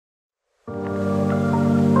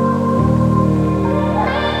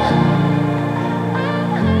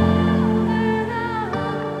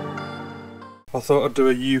thought I'd do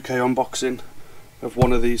a UK unboxing of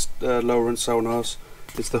one of these Lowrance sonars.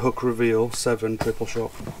 It's the Hook Reveal 7 triple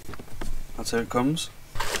shot. That's how it comes.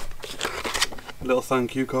 A little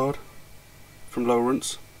thank you card from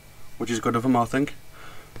Lowrance, which is good of them, I think.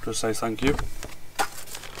 Just say thank you.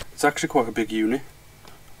 It's actually quite a big unit.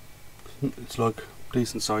 It's like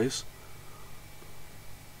decent size.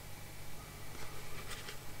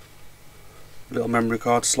 Little memory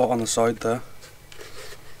card slot on the side there.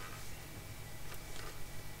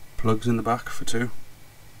 Plugs in the back for 2.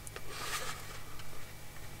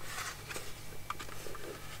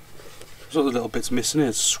 There's other little bits missing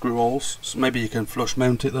here, screw holes. So maybe you can flush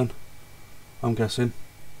mount it then, I'm guessing.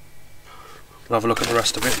 We'll have a look at the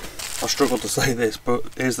rest of it. I struggle to say this, but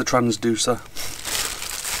here's the transducer.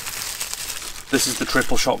 This is the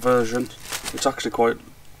triple shot version. It's actually quite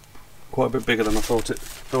a bit bigger than I thought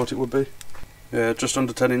it would be. Yeah, just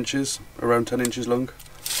under 10 inches, around 10 inches long.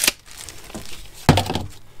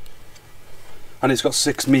 And it's got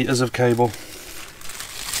 6 meters of cable.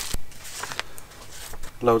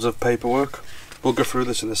 Loads of paperwork. We'll go through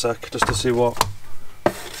this in a sec just to see what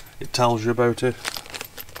it tells you about it.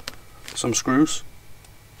 Some screws.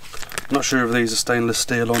 Not sure if these are stainless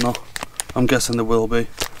steel or not. I'm guessing they will be,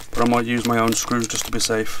 but I might use my own screws just to be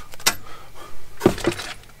safe.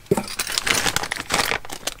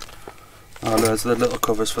 And there's the little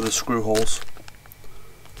covers for the screw holes.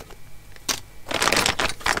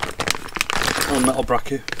 And a metal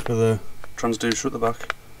bracket for the transducer at the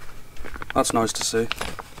back. That's nice to see.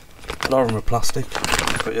 A lot of them are plastic,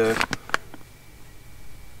 but yeah.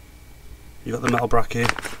 You got the metal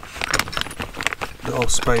bracket, little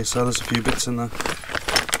spacer, there's a few bits in there.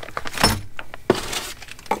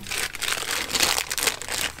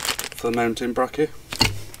 For the mounting bracket.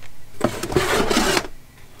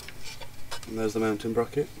 And there's the mounting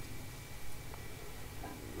bracket.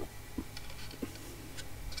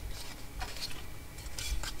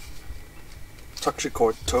 It's actually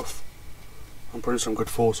quite tough. I'm putting some good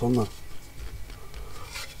force on there.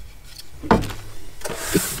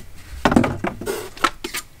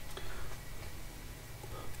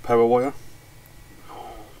 Power wire.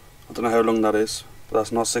 I don't know how long that is, but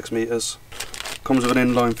that's not 6 meters. Comes with an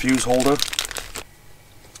inline fuse holder.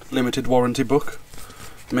 Limited warranty book.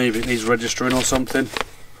 Maybe it needs registering or something.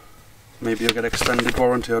 Maybe you'll get extended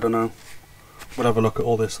warranty, I don't know. We'll have a look at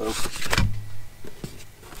all this though.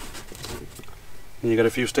 And you get a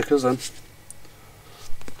few stickers then.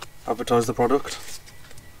 Advertise the product.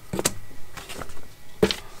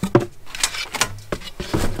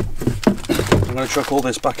 I'm going to chuck all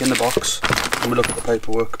this back in the box and we look at the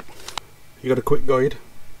paperwork. You got a quick guide,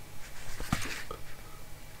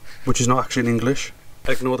 which is not actually in English.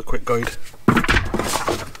 Ignore the quick guide.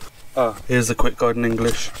 Here's the quick guide in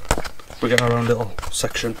English. We get our own little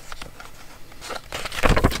section.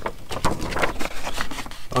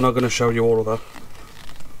 I'm not going to show you all of that.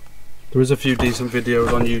 There is a few decent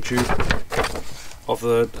videos on YouTube of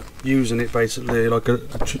using it, basically like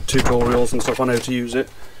tutorials and stuff on how to use it.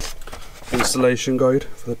 Installation guide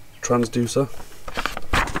for the transducer.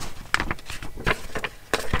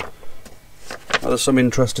 There's some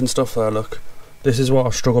interesting stuff there, look. This is what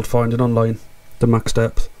I've struggled finding online, the max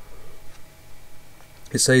depth.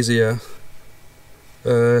 It says here,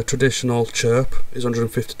 traditional chirp is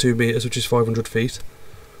 152 meters, which is 500 feet.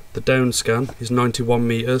 The down scan is 91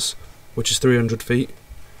 meters, which is 300 feet.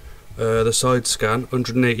 The side scan,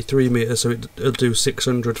 183 meters, so it'll do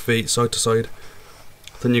 600 feet side to side.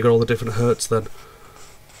 Then you got all the different hertz then.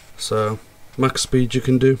 So, max speed you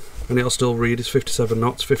can do, and it'll still read, is 57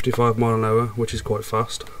 knots, 55 mile an hour, which is quite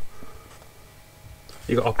fast.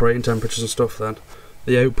 You got operating temperatures and stuff then.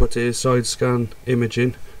 The output is side scan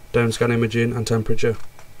imaging, down scan imaging, and temperature.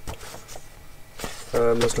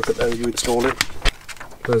 Let's look at how you install it.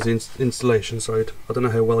 There's the installation side. I don't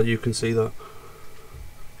know how well you can see that.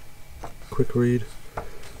 Quick read.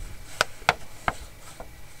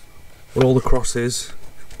 Well, all the crosses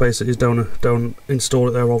basically is down. Install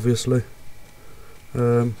it there, obviously.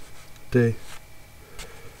 D.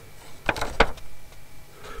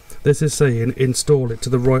 This is saying install it to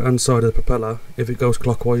the right hand side of the propeller if it goes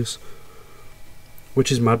clockwise,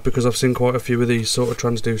 which is mad because I've seen quite a few of these sort of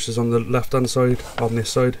transducers on the left hand side, on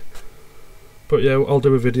this side. But yeah, I'll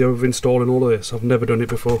do a video of installing all of this. I've never done it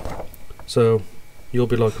before, so you'll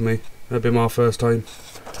be like me. It'll be my first time.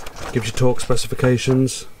 Gives you torque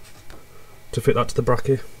specifications to fit that to the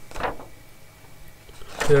bracket.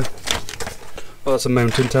 Yeah. Well, that's a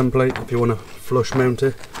mounting template if you want to flush mount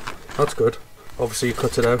it. That's good. Obviously you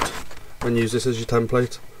cut it out and use this as your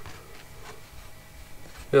template.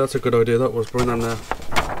 Yeah, that's a good idea that was, Brian. And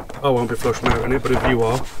I won't be flush mounting it, but if you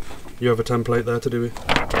are, you have a template there to do it,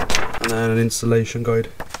 and then an installation guide.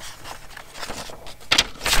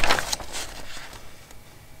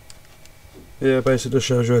 Yeah, basically just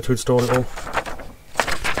shows you how to install it all,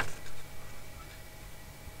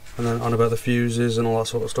 and then on about the fuses and all that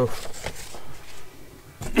sort of stuff.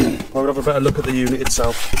 I would have a better look at the unit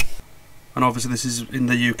itself. And obviously this is in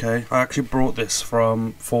the UK. I actually brought this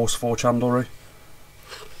from Force4 Chandlery.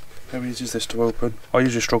 How easy is this to open? I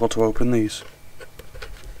usually struggle to open these.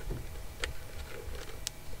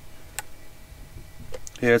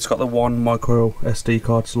 Yeah, it's got the 1 micro SD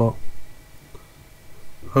card slot.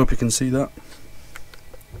 Hope you can see that.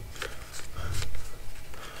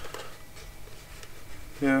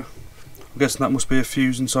 Yeah, I'm guessing that must be a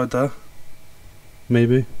fuse inside there.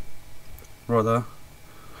 Maybe. Right there.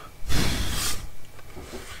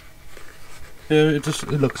 Yeah, it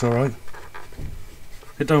looks alright.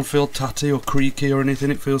 It don't feel tatty or creaky or anything.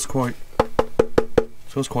 It feels quite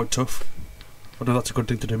tough. I know that's a good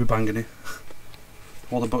thing to do with banging it.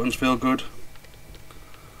 All the buttons feel good.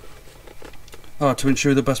 To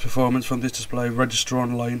ensure the best performance from this display, register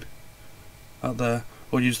online out there,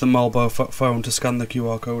 or use the mobile phone to scan the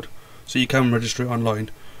QR code. So you can register it online,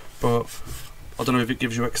 but I don't know if it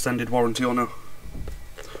gives you extended warranty or not.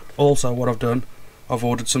 Also, what I've done, I've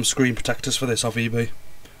ordered some screen protectors for this off eBay.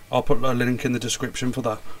 I'll put a link in the description for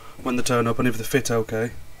that when they turn up, and if they fit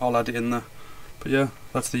okay, I'll add it in there. But yeah,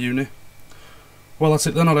 that's the unit. Well, that's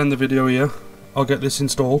it then. I'll end the video here. I'll get this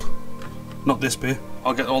installed. Not this bit.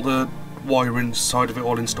 I'll get all the wiring side of it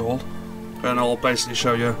all installed, and I'll basically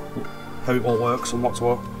show you how it all works and what's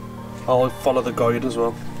what. I'll follow the guide as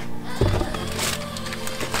well.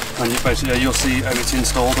 And basically you'll see how it's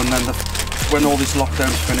installed, and then when all this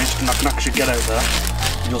lockdown's finished and I can actually get out there,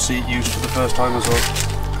 you'll see it used for the first time as well.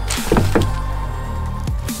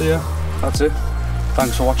 So yeah, that's it.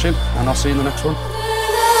 Thanks for watching, and I'll see you in the next one.